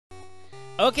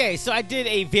Okay, so I did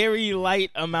a very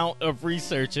light amount of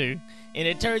researching, and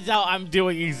it turns out I'm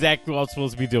doing exactly what I'm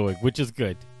supposed to be doing, which is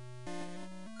good.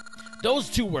 Those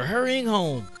two were hurrying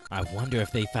home. I wonder if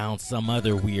they found some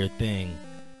other weird thing.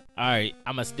 Alright,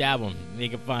 I'm gonna stab them. They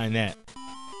can find that.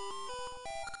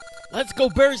 Let's go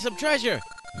bury some treasure.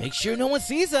 Make sure no one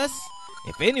sees us.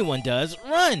 If anyone does,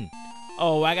 run.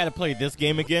 Oh, I gotta play this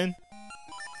game again?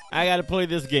 Alright,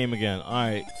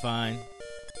 fine.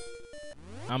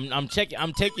 I'm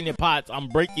taking your pots. I'm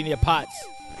breaking your pots.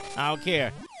 I don't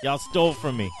care. Y'all stole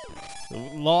from me.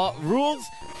 Law, rules,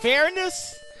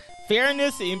 fairness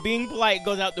and being polite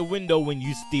goes out the window when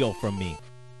you steal from me.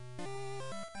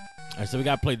 Alright, so we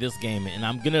gotta play this game, and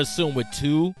I'm gonna assume with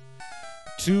two,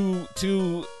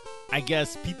 I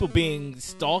guess, people being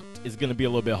stalked is gonna be a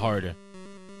little bit harder.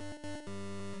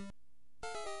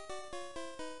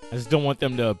 I just don't want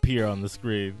them to appear on the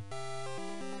screen.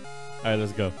 Alright,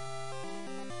 let's go.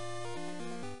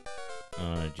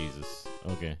 Alright, Jesus.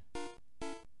 Okay.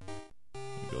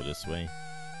 Go this way.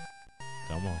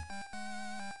 Come on.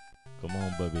 Come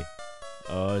on, baby.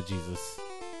 Oh, Jesus.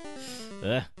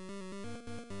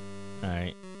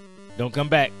 Alright. Don't come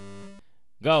back.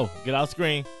 Go. Get off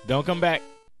screen. Don't come back.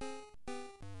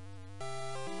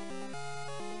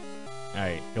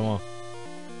 Alright, come on.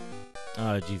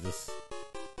 Oh, Jesus.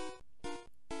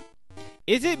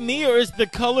 Is it me or is the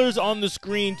colors on the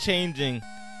screen changing?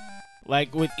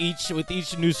 Like with each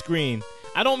new screen.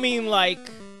 I don't mean like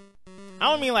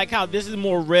how this is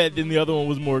more red than the other one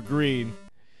was more green.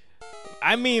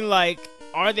 I mean like,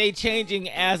 are they changing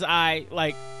as I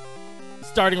like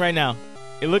starting right now?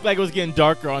 It looked like it was getting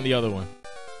darker on the other one.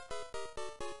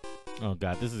 Oh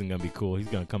god, this isn't gonna be cool. He's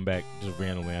gonna come back just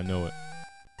randomly, I know it.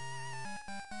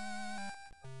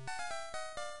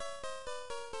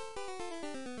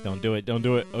 Don't do it, don't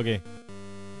do it. Okay.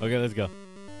 Okay, let's go.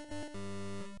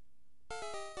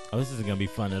 Oh, this isn't gonna be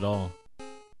fun at all.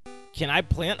 Can I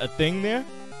plant a thing there?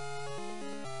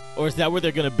 Or is that where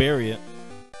they're gonna bury it?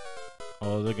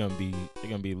 Oh, they're gonna be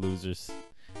losers.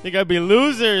 They're gonna be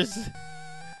losers!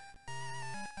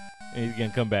 And he's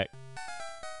gonna come back.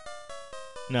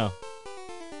 No.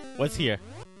 What's here?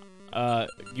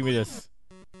 Give me this.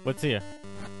 What's here?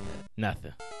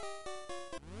 Nothing.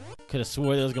 Could have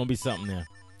swore there was gonna be something there.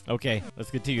 Okay,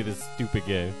 let's continue this stupid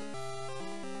game.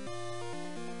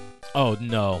 Oh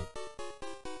no.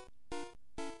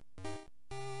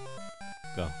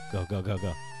 Go, go, go, go,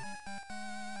 go.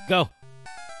 Go!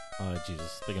 Oh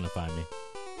Jesus, they're gonna find me.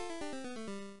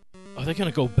 Oh, they're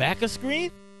gonna go back a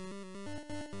screen?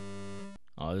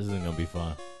 Oh, this isn't gonna be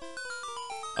fun.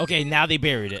 Okay, now they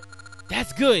buried it.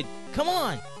 That's good. Come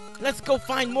on. Let's go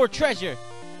find more treasure.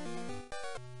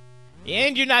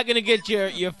 And you're not gonna get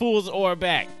your fool's ore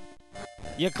back.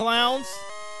 You clowns.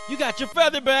 You got your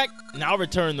feather back. Now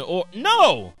return the ore.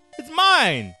 No! It's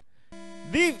mine.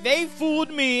 They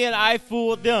fooled me and I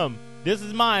fooled them. This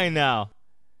is mine now.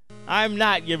 I'm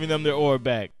not giving them their ore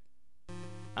back.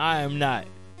 I am not.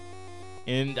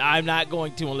 And I'm not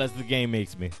going to unless the game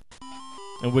makes me.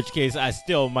 In which case, I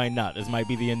still might not. This might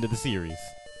be the end of the series.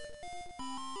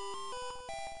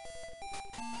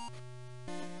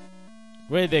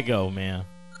 Where'd they go, man?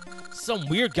 Some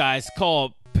weird guys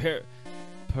called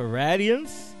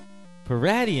Paradians?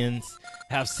 Paradians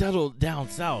have settled down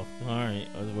south. Alright,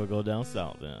 we'll go down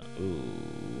south then.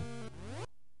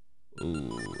 Ooh.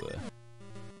 Ooh.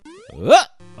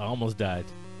 I almost died.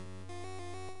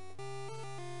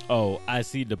 Oh, I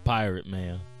see the pirate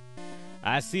man.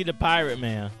 I see the pirate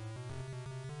man.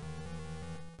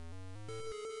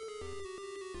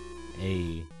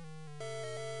 Hey.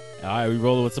 Alright, we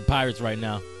rolling with some pirates right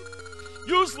now.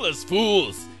 Useless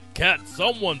fools! Can't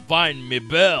someone find me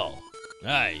bell?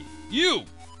 Hey, you!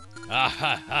 Ha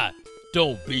ha ha!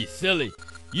 Don't be silly.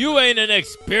 You ain't an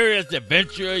experienced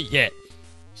adventurer yet.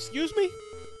 Excuse me?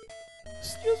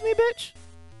 Excuse me, bitch?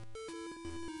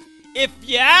 If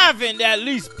you haven't at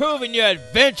least proven your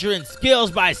adventuring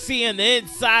skills by seeing the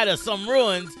inside of some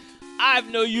ruins, I've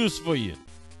no use for you.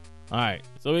 Alright,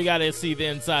 so we gotta see the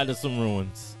inside of some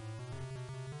ruins.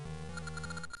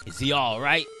 Is he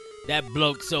alright? That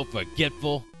bloke so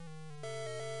forgetful.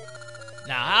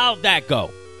 Now, how'd that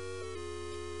go?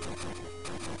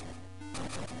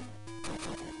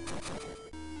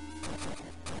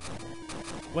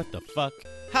 What the fuck?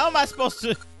 How am I supposed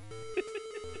to...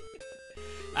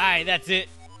 Alright, that's it.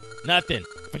 Nothing.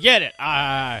 Forget it.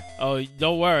 Oh,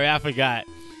 don't worry, I forgot.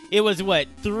 It was what?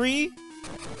 3?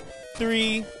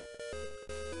 3?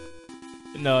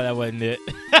 No, that wasn't it.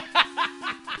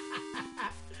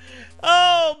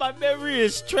 Oh, my memory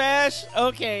is trash.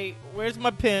 Okay, where's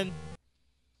my pen?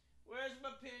 Where's my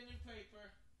pen and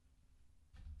paper?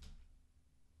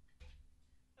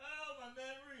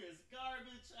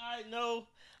 I know.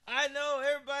 I know.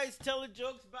 Everybody's telling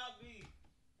jokes about me.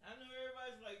 I know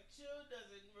everybody's like, Chill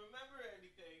doesn't remember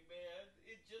anything, man.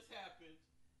 It just happened.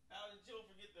 How did Chill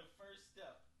forget the first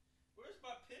step? Where's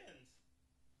my pins?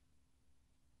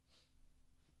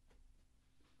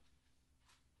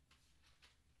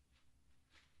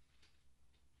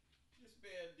 This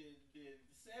man did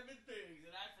 7 things,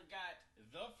 and I forgot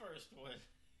the first one.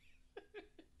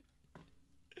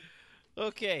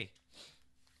 Okay.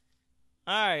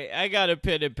 Alright, I got a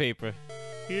pen and paper.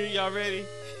 Here, y'all ready?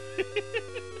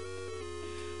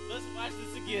 Let's watch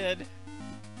this again.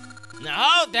 Now,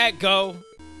 how'd that go?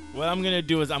 What I'm going to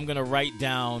do is I'm going to write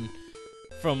down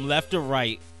from left to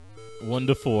right, 1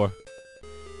 to 4,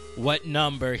 what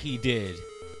number he did.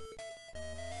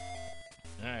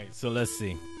 Alright, so let's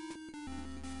see.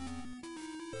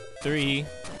 3,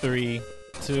 3,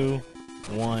 2,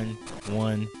 1,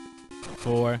 1,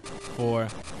 4, 4,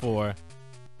 4.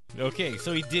 Okay,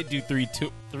 so he did do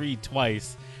 3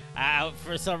 twice.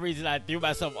 For some reason, I threw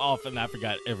myself off and I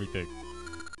forgot everything.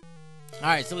 All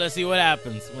right, so let's see what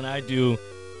happens when I do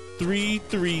 3,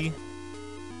 3,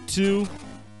 2,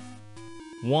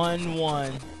 1,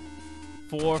 1,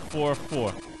 4, 4,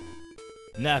 4.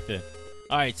 Nothing.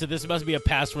 All right, so this must be a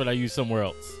password I use somewhere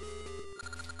else.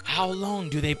 How long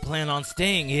do they plan on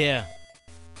staying here?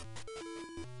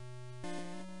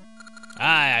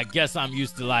 I guess I'm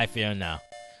used to life here now.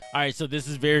 Alright, so this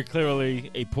is very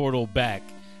clearly a portal back.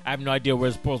 I have no idea where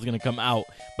this portal's going to come out,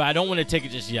 but I don't want to take it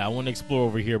just yet. I want to explore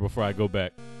over here before I go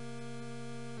back.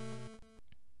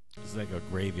 It's like a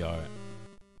graveyard.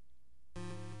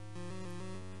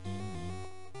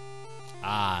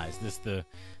 Ah, is this the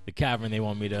cavern they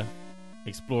want me to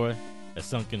explore? A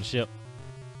sunken ship?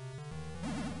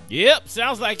 Yep,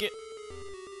 sounds like it.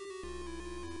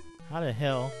 How the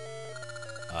hell?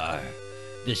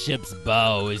 The ship's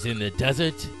bow is in the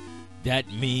desert.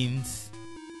 That means...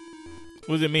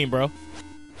 What does it mean, bro?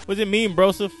 What does it mean,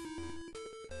 broseph?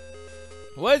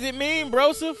 What does it mean,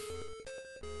 broseph?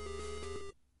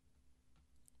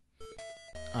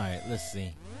 Alright, let's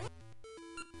see.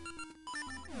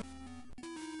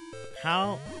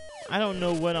 How? I don't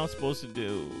know what I'm supposed to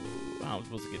do. How I'm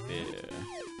supposed to get there.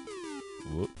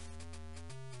 Whoop.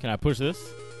 Can I push this?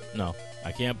 No,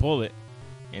 I can't pull it.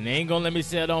 And they ain't gonna let me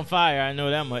set it on fire, I know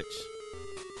that much.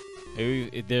 Maybe,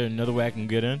 is there another way I can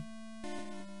get in?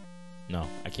 No,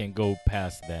 I can't go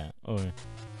past that. Okay.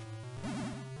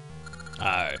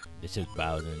 Alright, this shit's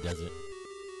bowed in the desert.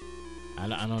 I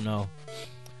don't know.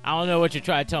 I don't know what you're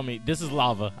trying to tell me. This is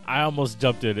lava. I almost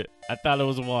jumped in it. I thought it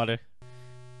was water.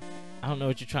 I don't know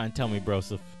what you're trying to tell me,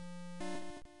 broseph.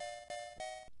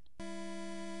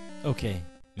 Okay,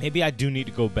 maybe I do need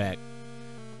to go back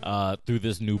through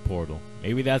this new portal.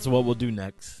 Maybe that's what we'll do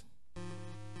next.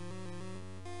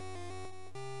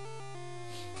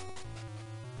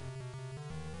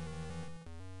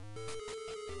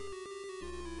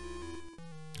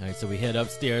 Alright, so we head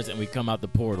upstairs and we come out the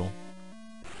portal.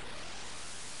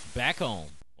 Back home.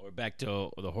 Or back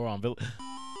to the Horon Village.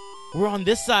 We're on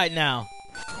this side now.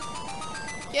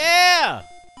 Yeah!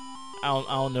 I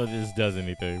don't know if this does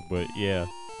anything, but yeah.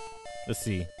 Let's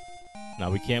see. Now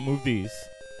we can't move these.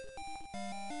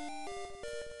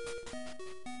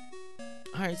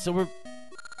 Alright, so the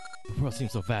world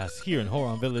seems so fast. Here in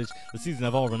Horon Village, the seasons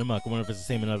have all run amok. I wonder if it's the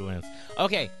same in other lands.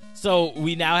 Okay, so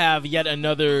we now have yet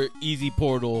another easy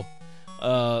portal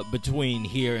between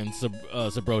here and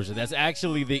Subrosia. That's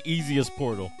actually the easiest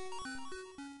portal.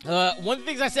 One of the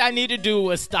things I said I need to do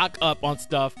was stock up on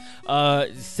stuff,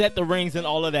 set the rings and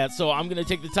all of that. So I'm going to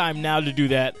take the time now to do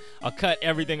that. I'll cut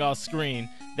everything off screen.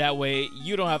 That way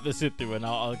you don't have to sit through it, and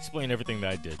I'll explain everything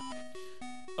that I did.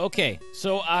 Okay,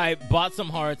 so I bought some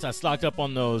hearts. I stocked up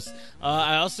on those.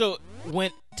 I also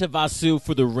went to Vasu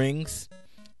for the rings.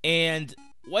 And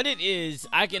what it is,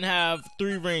 I can have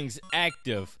 3 rings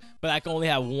active, but I can only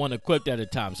have 1 equipped at a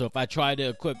time. So if I try to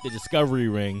equip the Discovery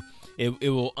ring, it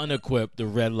will unequip the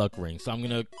Red Luck ring. So I'm going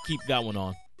to keep that one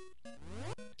on.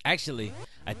 Actually,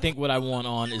 I think what I want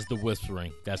on is the Wisp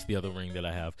ring. That's the other ring that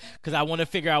I have. Because I want to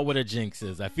figure out what a jinx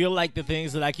is. I feel like the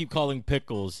things that I keep calling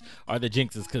pickles are the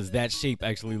jinxes, because that shape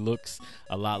actually looks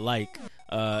a lot like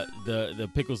the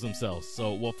pickles themselves.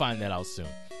 So we'll find that out soon.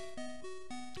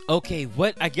 Okay,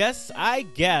 what? I guess I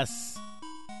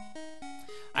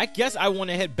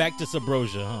want to head back to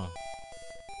Subrosia, huh?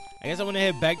 I guess I want to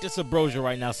head back to Subrosia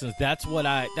right now, since that's what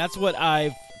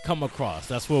I've come across.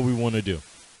 That's what we want to do.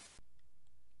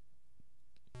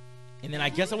 And then I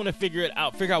guess I want to figure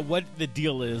out what the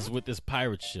deal is with this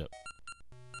pirate ship.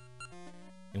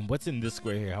 And what's in this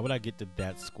square here? How would I get to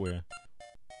that square?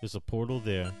 There's a portal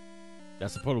there.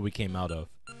 That's the portal we came out of.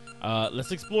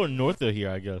 Let's explore north of here,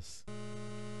 I guess.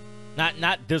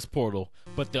 Not this portal,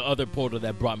 but the other portal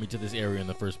that brought me to this area in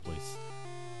the first place.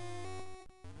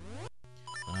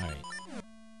 Alright.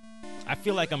 I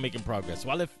feel like I'm making progress.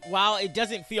 While it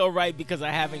doesn't feel right because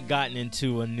I haven't gotten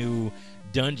into a new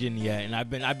dungeon yet, and I've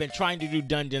been trying to do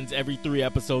dungeons every 3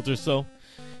 episodes or so.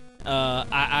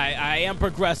 I am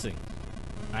progressing.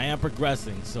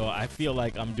 So I feel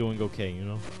like I'm doing okay, you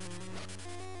know?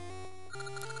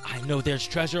 I know there's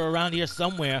treasure around here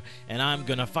somewhere, and I'm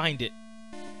gonna find it.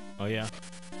 Oh, yeah?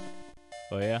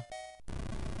 Oh, yeah?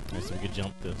 Alright, so we can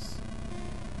jump this.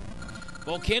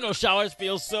 Volcano showers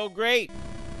feel so great.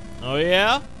 Oh,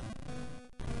 yeah?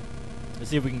 Let's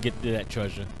see if we can get to that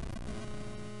treasure.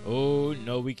 Oh,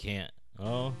 no, we can't.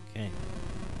 Okay.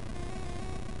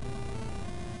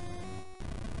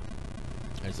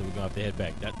 Alright, so we're gonna have to head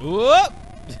back. Whoop!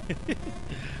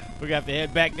 We're gonna have to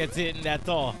head back. That's it, and that's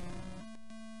all.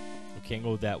 We can't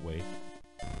go that way.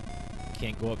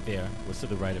 Can't go up there. What's to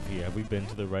the right of here? Have we been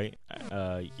to the right?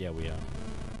 Yeah, we are.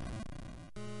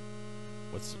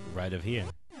 What's right of here?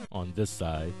 On this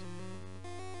side.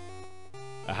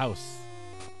 A house.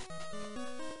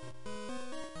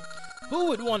 Who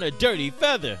would want a dirty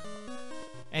feather?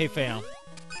 Hey, fam.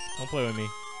 Don't play with me.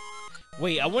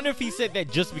 Wait, I wonder if he said that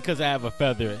just because I have a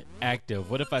feather active.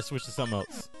 What if I switch to something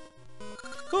else?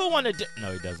 Who would want to...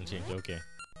 No, he doesn't change. Okay.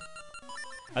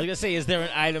 I was going to say, is there an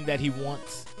item that he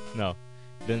wants? No.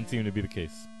 Doesn't seem to be the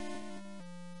case.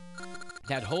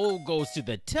 That hole goes to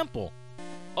the temple.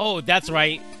 Oh, that's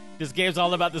right. This game's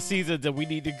all about the seasons and we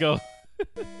need to go...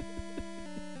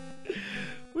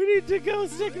 We need to go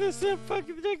check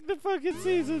the fucking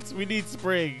seasons. We need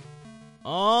spring.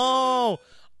 Oh,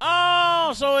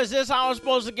 so is this how I'm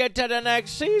supposed to get to the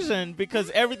next season? Because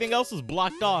everything else is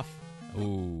blocked off.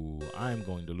 Ooh, I'm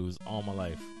going to lose all my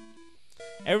life.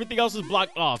 Everything else is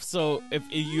blocked off. So if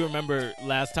you remember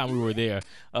last time we were there,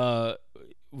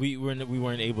 we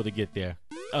weren't able to get there.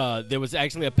 There was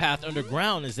actually a path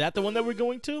underground. Is that the one that we're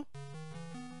going to?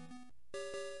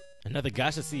 Another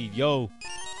gacha seed. Yo.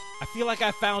 I feel like I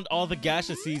found all the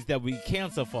gacha seeds that we can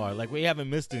so far. Like, we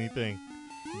haven't missed anything.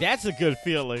 That's a good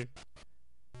feeling.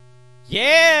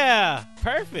 Yeah!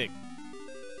 Perfect.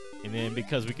 And then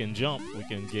because we can jump, we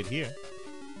can get here.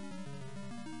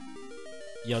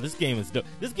 Yo, this game is dope.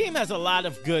 This game has a lot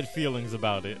of good feelings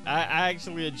about it. I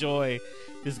actually enjoy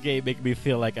this game making me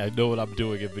feel like I know what I'm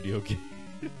doing in video games.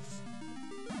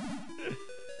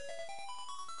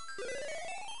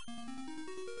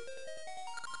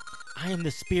 I am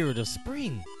the spirit of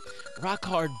spring.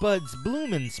 Rock-hard buds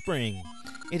bloom in spring.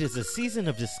 It is a season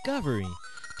of discovery.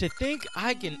 To think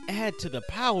I can add to the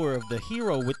power of the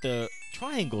hero with the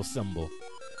triangle symbol.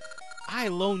 I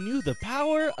loan you the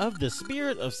power of the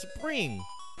spirit of spring.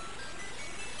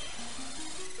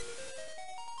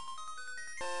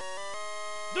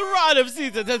 The rod of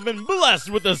seasons has been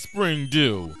blessed with a spring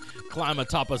dew. Climb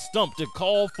atop a stump to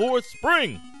call forth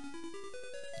spring.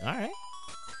 All right.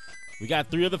 We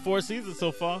got 3 of the 4 seasons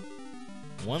so far.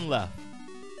 1 left.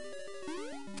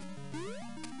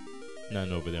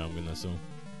 Nothing over there, I'm going to assume.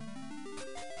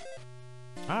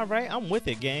 All right, I'm with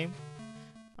it, game.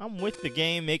 I'm with the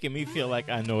game, making me feel like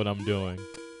I know what I'm doing.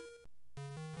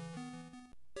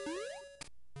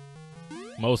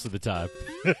 Most of the time.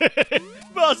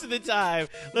 Most of the time.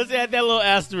 Let's add that little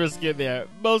asterisk in there.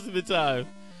 Most of the time.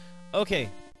 Okay,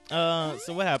 so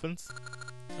what happens?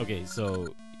 Okay,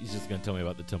 so... He's just gonna tell me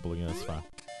about the temple again. That's fine.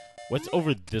 What's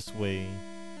over this way?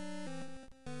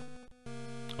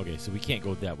 Okay, so we can't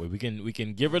go that way. We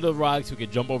can get rid of the rocks. We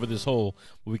can jump over this hole,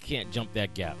 but we can't jump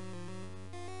that gap.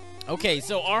 Okay,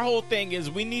 so our whole thing is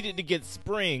we needed to get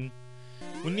spring.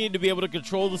 We needed to be able to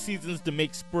control the seasons to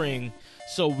make spring,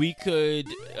 so we could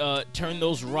turn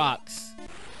those rocks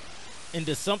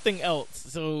into something else.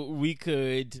 So we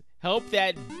could help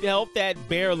that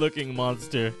bear-looking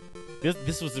monster.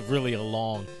 This was really a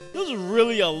long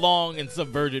and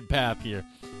subverted path here.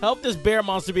 Help this bear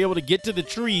monster be able to get to the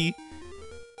tree.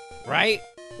 Right?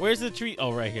 Where's the tree?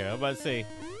 Oh, right here. I'm about to say.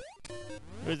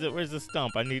 Where's the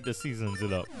stump? I need the seasons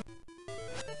it up.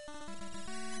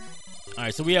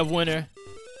 Alright, so we have winter.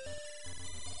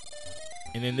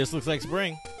 And then this looks like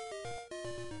spring.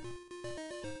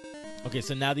 Okay,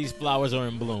 so now these flowers are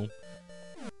in bloom.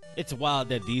 It's wild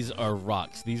that these are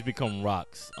rocks. These become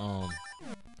rocks.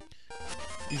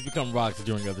 These become rocks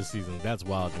during other seasons. That's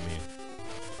wild to me.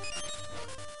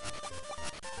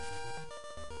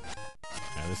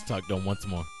 Alright, let's talk them once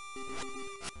more.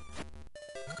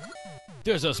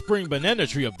 There's a spring banana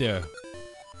tree up there.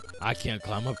 I can't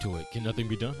climb up to it. Can nothing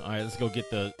be done? Alright, let's go get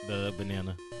the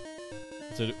banana.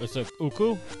 It's a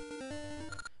cuckoo?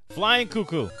 Flying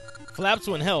cuckoo. Flaps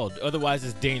when held, otherwise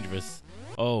it's dangerous.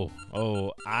 Oh,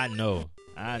 I know.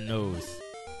 I knows.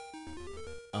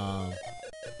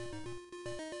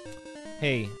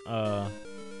 Hey,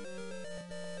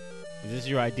 is this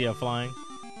your idea of flying?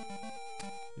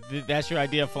 That's your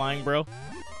idea of flying, bro?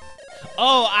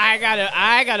 Oh, I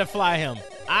gotta fly him.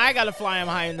 I gotta fly him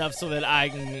high enough so that I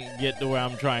can get to where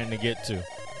I'm trying to get to.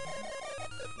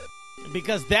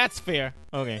 Because that's fair.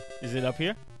 Okay, is it up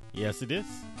here? Yes, it is.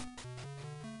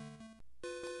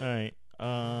 Alright,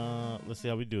 let's see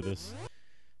how we do this.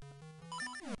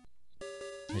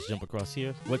 Let's jump across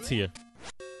here. What's here?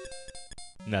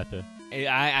 Nothing.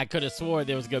 I could have swore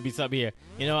there was going to be something here.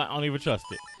 You know what? I don't even trust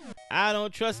it. I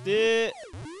don't trust it.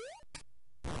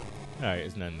 Alright,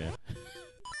 there's nothing there.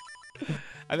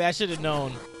 I mean, I should have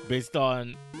known based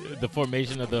on the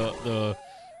formation of the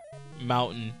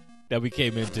mountain that we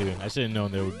came into. I should have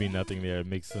known there would be nothing there. It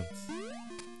makes sense.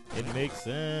 It makes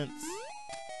sense.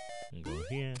 Go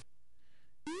here.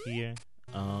 Here.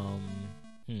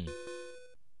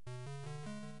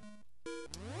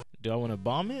 Do I want to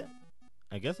bomb it?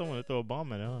 I guess I want to throw a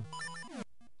bomb at it, huh?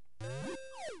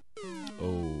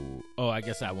 Oh, I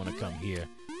guess I want to come here.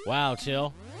 Wow,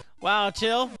 Chill. Wow,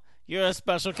 Chill. You're a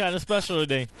special kind of special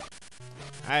today.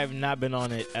 I have not been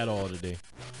on it at all today.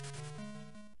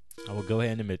 I will go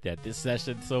ahead and admit that. This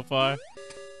session so far,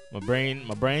 my brain,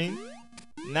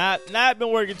 not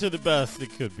been working to the best it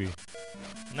could be.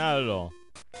 Not at all.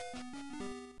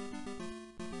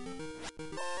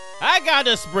 I got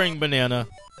a spring banana.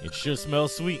 It sure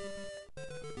smells sweet.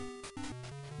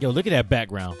 Yo, look at that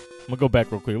background. I'm gonna go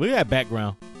back real quick. Look at that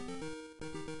background.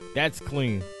 That's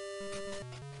clean.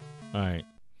 Alright.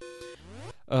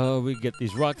 We get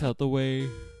these rocks out the way.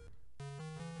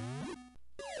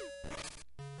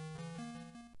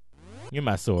 Give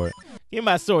my sword. Give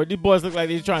my sword. These boys look like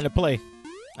they're trying to play.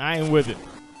 I ain't with it.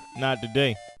 Not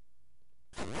today.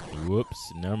 Whoops.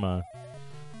 Never mind.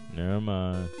 Never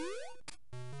mind.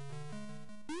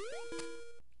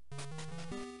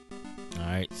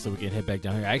 Alright, so we can head back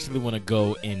down here. I actually want to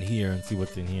go in here and see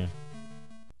what's in here.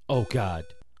 Oh, God.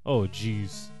 Oh,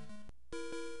 jeez.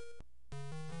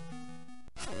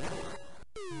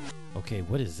 Okay,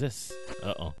 what is this?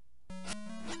 Uh-oh.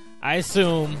 I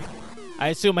assume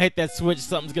I hit that switch,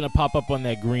 something's gonna pop up on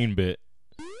that green bit.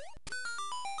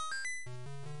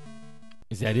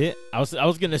 Is that it? I was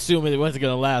gonna assume it wasn't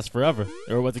gonna last forever.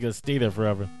 Or it wasn't gonna stay there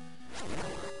forever.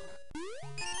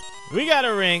 We got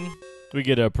a ring. We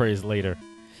get a praise later.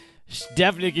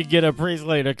 Definitely could get a praise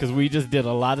later because we just did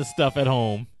a lot of stuff at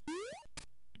home.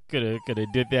 Coulda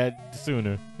did that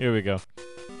sooner. Here we go.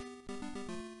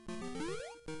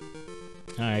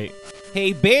 Alright.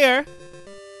 Hey, bear!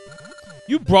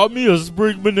 You brought me a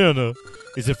spring banana.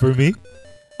 Is it for me?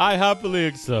 I happily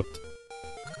accept.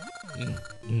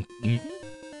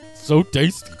 So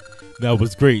tasty. That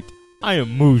was great. I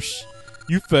am Moosh.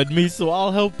 You fed me, so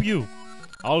I'll help you.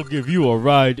 I'll give you a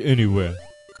ride anywhere.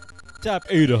 Tap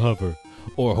A to hover,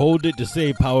 or hold it to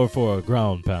save power for a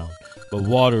ground pound. But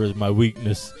water is my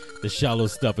weakness. The shallow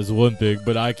stuff is one thing,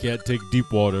 but I can't take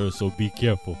deep water, so be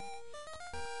careful.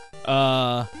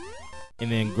 And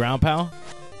then ground pound?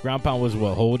 Ground pound was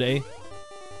what, hold A?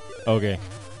 Okay.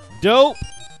 Dope!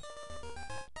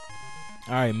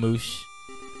 Alright, Moosh.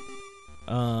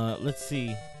 Let's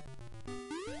see.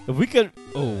 If we could...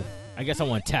 Oh, I guess I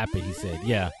want to tap it, he said.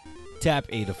 Yeah. Tap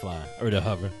A to fly. Or to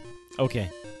hover. Okay.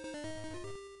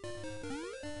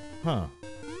 Huh.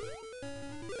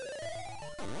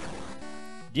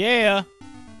 Yeah!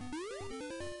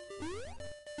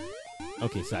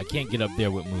 Okay, so I can't get up there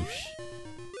with Moosh.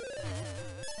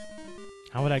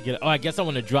 How would I get... Oh, I guess I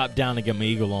want to drop down and get my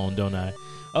eagle on, don't I?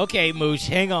 Okay, Moosh,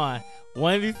 hang on.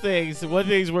 One of the things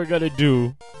we're going to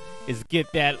do is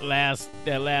get that last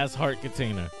heart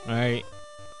container, all right?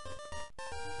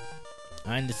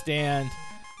 I understand.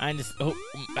 Oh,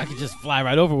 I could just fly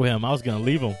right over with him. I was going to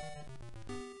leave him.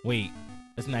 Wait,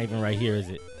 that's not even right here, is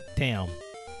it? Damn.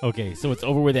 Okay, so it's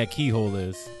over where that keyhole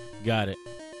is. Got it.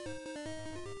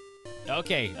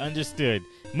 Okay, understood.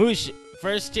 Moosh,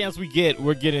 first chance we get,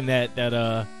 we're getting that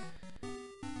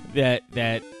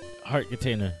heart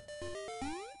container.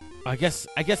 I guess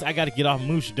I got to get off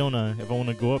Moosh, don't I, if I want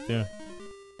to go up there.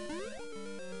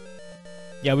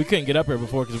 Yeah, we couldn't get up here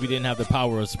before because we didn't have the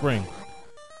power of spring.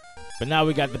 But now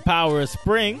we got the power of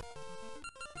spring.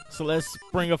 So let's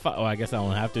spring a fire. Oh, I guess I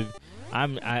don't have to.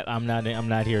 I'm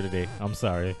not here today. I'm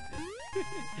sorry.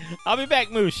 I'll be back,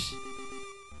 Moosh.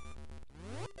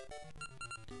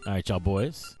 All right, y'all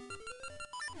boys.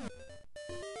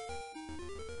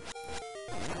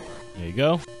 There you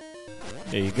go.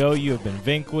 There you go. You have been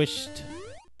vanquished.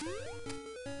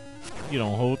 you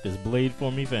don't hold this blade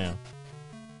for me, fam.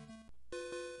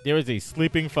 There is a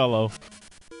sleeping fellow.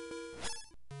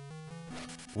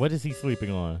 What is he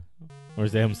sleeping on? Or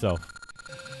is that himself?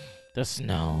 The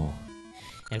snow.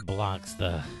 It blocks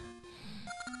the...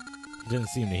 He doesn't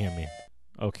seem to hear me.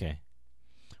 Okay.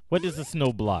 What does the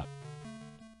snow block?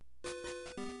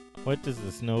 What does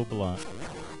the snow block?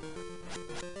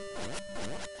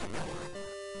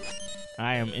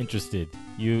 I am interested.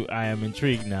 I am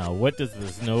intrigued now. What does the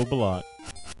snow block?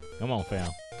 Come on, fam.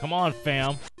 Come on,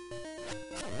 fam.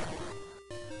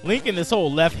 Link in this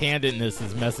whole left-handedness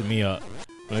is messing me up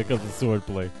when it comes to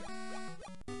swordplay.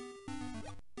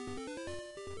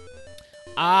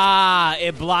 Ah,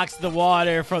 it blocks the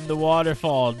water from the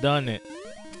waterfall, doesn't it?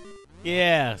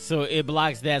 Yeah, so it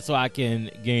blocks that so I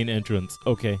can gain entrance.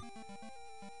 Okay.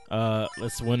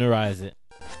 Let's winterize it.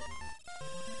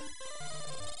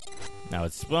 Now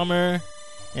it's summer,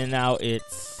 and now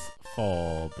it's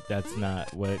fall, but that's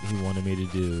not what he wanted me to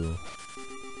do.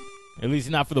 At least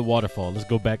not for the waterfall. Let's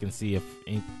go back and see if...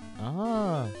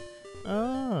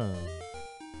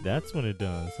 That's what it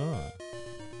does, huh?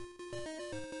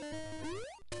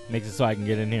 Makes it so I can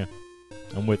get in here.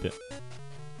 I'm with it.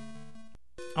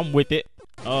 I'm with it.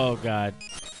 Oh, God.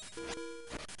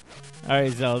 All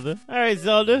right, Zelda. All right,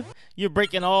 Zelda. You're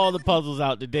breaking all the puzzles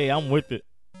out today. I'm with it.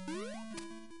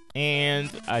 And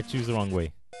I choose the wrong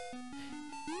way.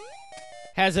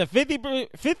 Has a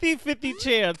 50-50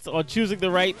 chance on choosing the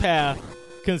right path.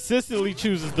 Consistently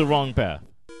chooses the wrong path.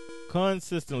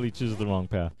 Consistently chooses the wrong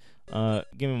path.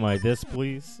 Give me my this,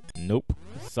 please. Nope.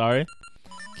 Sorry.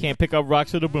 Can't pick up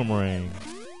rocks with a boomerang.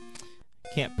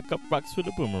 Can't pick up rocks with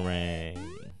a boomerang.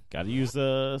 Gotta use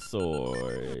a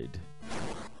sword.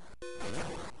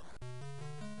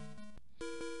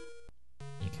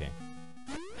 Okay.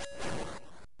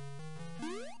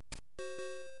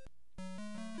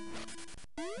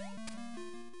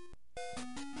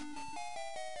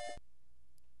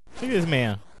 Look at this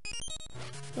man.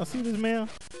 Y'all see this man?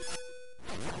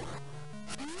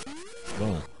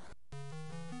 Boom.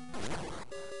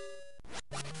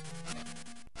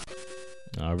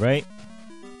 All right.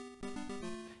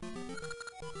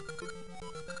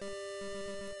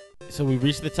 So we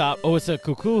reached the top. Oh, it's a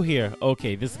cuckoo here.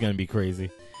 Okay, this is going to be crazy.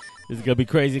 This is going to be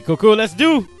crazy. Cuckoo, let's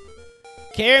do.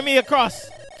 Carry me across.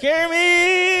 Carry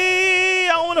me.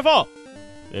 I don't want to fall.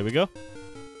 There we go.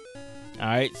 All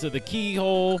right, so the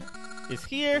keyhole is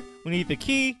here. We need the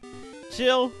key.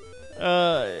 Chill.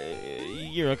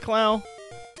 You're a clown.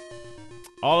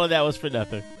 All of that was for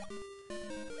nothing.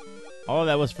 All of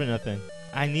that was for nothing.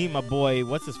 I need my boy.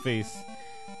 What's his face?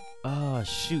 Oh,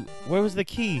 shoot. Where was the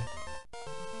key?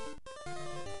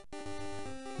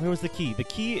 Where was the key? The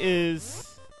key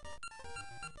is...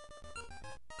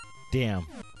 Damn.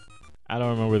 I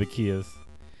don't remember where the key is.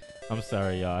 I'm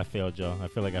sorry, y'all. I failed y'all. I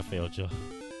feel like I failed y'all.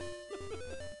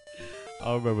 I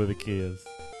don't remember where the key is.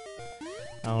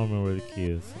 I don't remember where the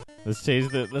key is. Let's change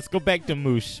the... Let's go back to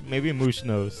Moosh. Maybe Moosh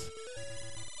knows.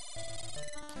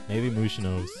 Maybe Moosh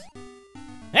knows.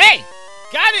 Hey!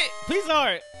 Got it! Piece of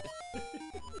heart.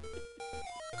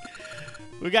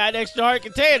 We got an extra heart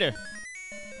container.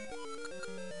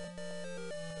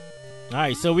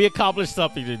 Alright, so we accomplished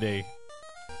something today.